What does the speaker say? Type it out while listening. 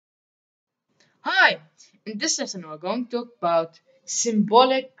Hi! In this lesson, we're going to talk about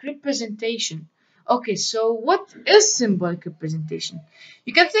symbolic representation. Okay, so what is symbolic representation?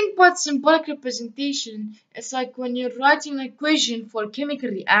 You can think about symbolic representation. It's like when you're writing an equation for a chemical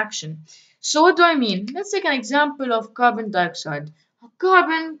reaction. So, what do I mean? Let's take an example of carbon dioxide. A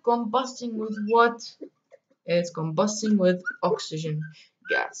carbon combusting with what? It's combusting with oxygen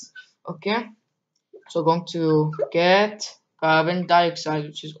gas. Okay, so going to get carbon dioxide,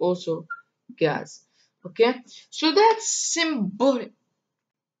 which is also gas. Okay, so that's symbolic.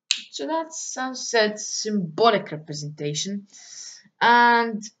 So that's said symbolic representation,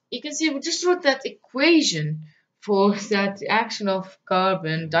 and you can see we just wrote that equation for that reaction of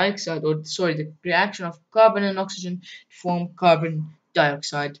carbon dioxide, or sorry, the reaction of carbon and oxygen to form carbon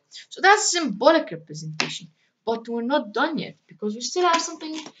dioxide. So that's symbolic representation. But we're not done yet because we still have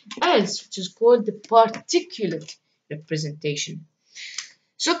something else, which is called the particulate representation.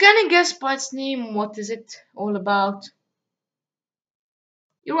 So can you guess by its name what is it all about?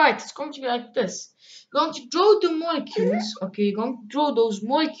 You're right, it's going to be like this. You're going to draw the molecules, okay, you're going to draw those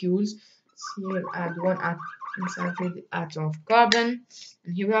molecules. So here add one inside the atom of carbon,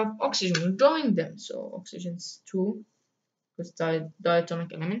 and here we have oxygen. We're drawing them. So oxygen's 2, because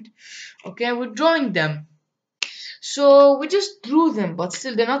diatomic element. Okay, we're drawing them. So we just drew them, but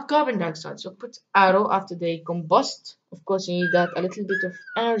still they're not carbon dioxide. So put arrow after they combust. Of course, you need that a little bit of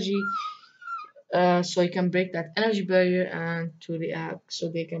energy, so you can break that energy barrier and to react, so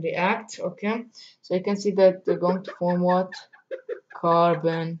they can react. Okay, so you can see that they're going to form what?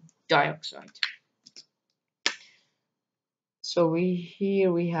 Carbon dioxide. So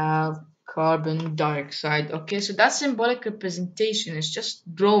here we have carbon dioxide. Okay, so that symbolic representation is just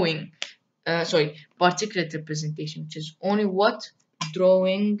drawing, sorry, particulate representation, which is only what?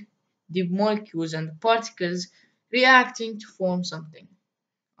 Drawing the molecules and the particles reacting to form something.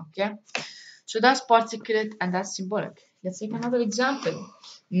 Okay, so that's particulate and that's symbolic. Let's take another example.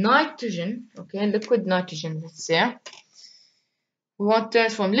 Nitrogen, okay, liquid nitrogen, let's say. We want to turn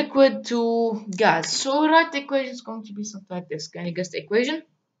from liquid to gas. So we write the equation is going to be something like this. Can you guess the equation?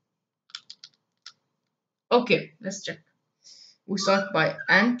 Okay, let's check. We start by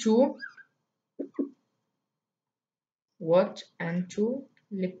N2. What? N2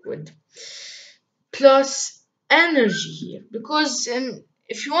 liquid plus energy here, because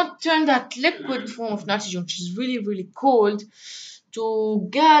if you want to turn that liquid form of nitrogen, which is really really cold, to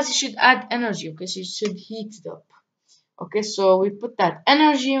gas, you should add energy. Okay, so you should heat it up. Okay, so we put that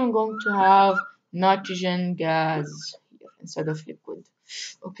energy, and we're going to have nitrogen gas here instead of liquid.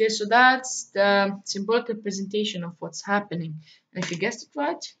 Okay, so that's the symbolic representation of what's happening, and if you guessed it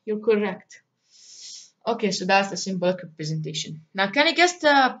right, you're correct. Okay, so that's the symbolic representation. Now, can you guess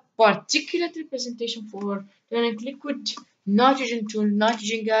the particulate representation for turning liquid nitrogen to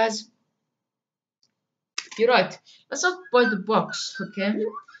nitrogen gas? You're right. Let's start by the box, okay?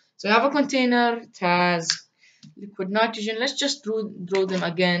 So I have a container, it has liquid nitrogen. Let's just draw them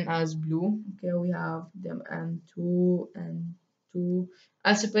again as blue. Okay, we have them and two.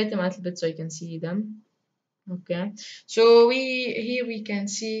 I'll separate them a little bit so you can see them. Okay, so here we can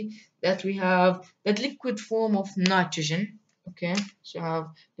see that we have that liquid form of nitrogen. Okay, so you have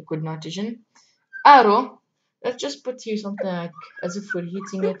liquid nitrogen. Arrow, let's just put here something like as if we're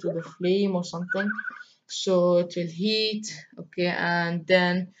heating it with a flame or something. So it will heat, okay, and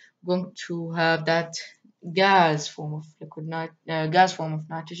then we're going to have that gas form of gas form of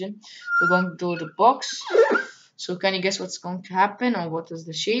nitrogen. So we're going to draw the box. So can you guess what's going to happen, or what is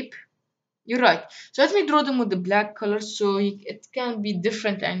the shape? You're right. So let me draw them with the black color so it can be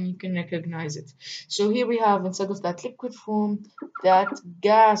different and you can recognize it. So here we have, instead of that liquid form, that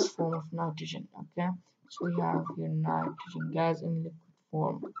gas form of nitrogen. Okay, so we have here nitrogen gas in liquid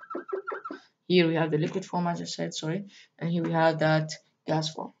form. Here we have the liquid form, as I said, sorry, and here we have that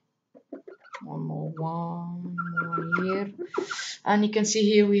gas form. One more here, and you can see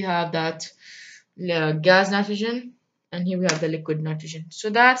here we have that gas nitrogen, and here we have the liquid nitrogen. So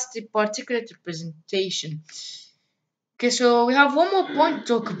that's the particulate representation. Okay, so we have one more point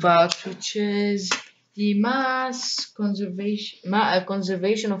to talk about, which is the mass conservation,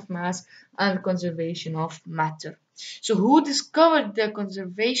 conservation of mass and conservation of matter. So who discovered the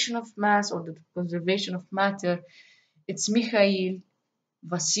conservation of mass or the conservation of matter? It's Mikhail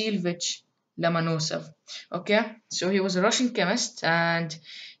Vasilyevich Lomonosov. Okay, so he was a Russian chemist, and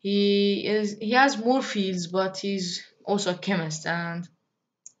he has more fields, but he's also a chemist, and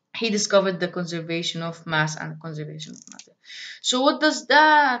he discovered the conservation of mass and conservation of matter. So what does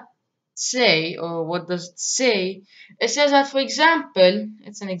that say, or what does it say? It says that, for example,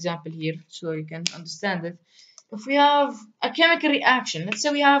 it's an example here so you can understand it. if we have a chemical reaction, let's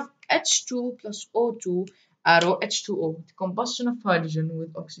say we have H2 plus O2 arrow H2O, the combustion of hydrogen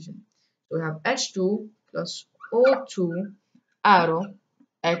with oxygen. So we have H2 plus O2 arrow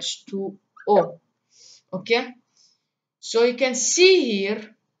H2O. Okay, so you can see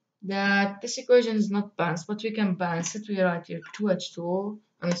here that this equation is not balanced, but we can balance it. We write here 2H2O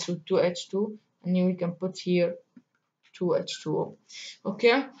and so 2H2, and then we can put here 2H2O.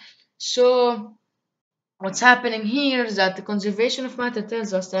 Okay, so what's happening here is that the conservation of matter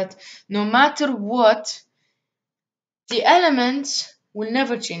tells us that no matter what, the elements will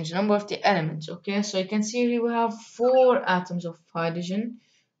never change, the number of the elements. Okay, so you can see here we have 4 atoms of hydrogen,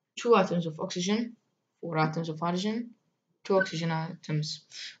 2 atoms of oxygen, 4 atoms of hydrogen, 2 oxygen atoms.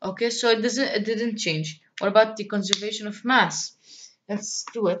 Okay, so it didn't change. What about the conservation of mass? Let's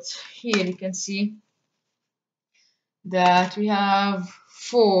do it. Here you can see that we have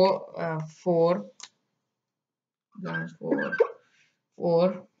 4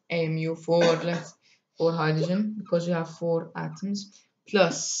 AMU 4 hydrogen, because we have 4 atoms,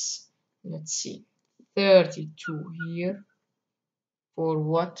 plus, let's see, 32 here for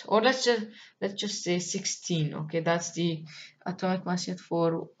what? Or let's just say 16. Okay, that's the atomic mass unit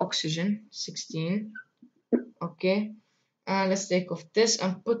for oxygen, 16. Okay, and let's take off this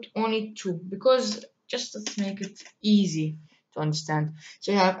and put only 2, because just let's make it easy to understand.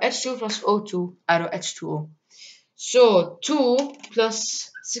 So you have H2 plus O2 arrow H2O. So 2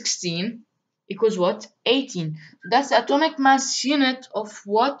 plus 16 equals what? 18. So that's the atomic mass unit of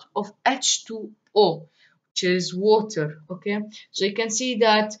what? Of H2O, which is water. Okay, so you can see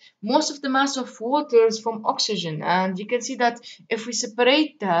that most of the mass of water is from oxygen, and you can see that if we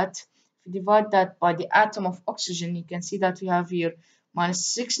separate that, if we divide that by the atom of oxygen, you can see that we have here minus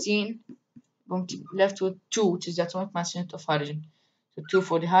 16, going to be left with 2, which is the atomic mass unit of hydrogen. So 2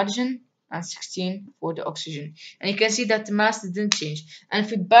 for the hydrogen and 16 for the oxygen. And you can see that the mass didn't change. And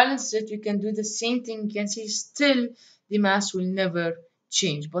if we balance it, we can do the same thing. You can see still the mass will never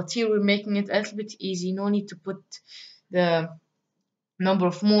change. But here we're making it a little bit easy. No need to put the number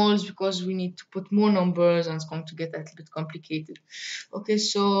of moles, because we need to put more numbers and it's going to get a little bit complicated. Okay,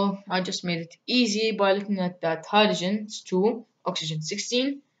 so I just made it easy by looking at that hydrogen, it's 2, oxygen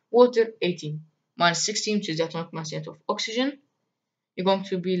 16, water 18, minus 16, which is the atomic mass unit of oxygen. You're going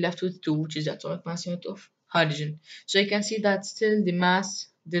to be left with 2, which is the atomic mass unit of hydrogen. So you can see that still the mass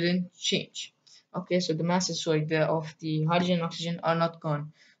didn't change. Okay, so the masses, sorry, of the hydrogen and oxygen are not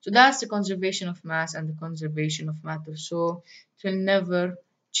gone. So that's the conservation of mass and the conservation of matter. So it will never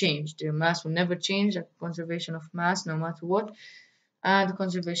change. The mass will never change. The conservation of mass, no matter what, and the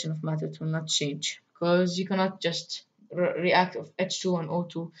conservation of matter, it will not change, because you cannot just react of H2 and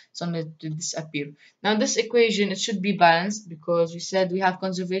O2 suddenly to disappear. Now this equation, it should be balanced, because we said we have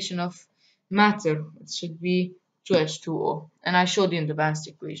conservation of matter. It should be 2H2O, and I showed you in the balanced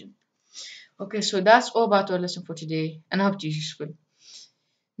equation. Okay, so that's all about our lesson for today, and I hope it is useful.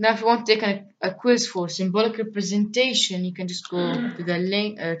 Now, if you want to take a quiz for symbolic representation, you can just go to the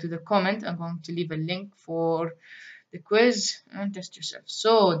link, to the comment. I'm going to leave a link for the quiz and test yourself.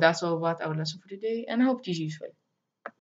 So that's all about our lesson for today, and I hope it is useful.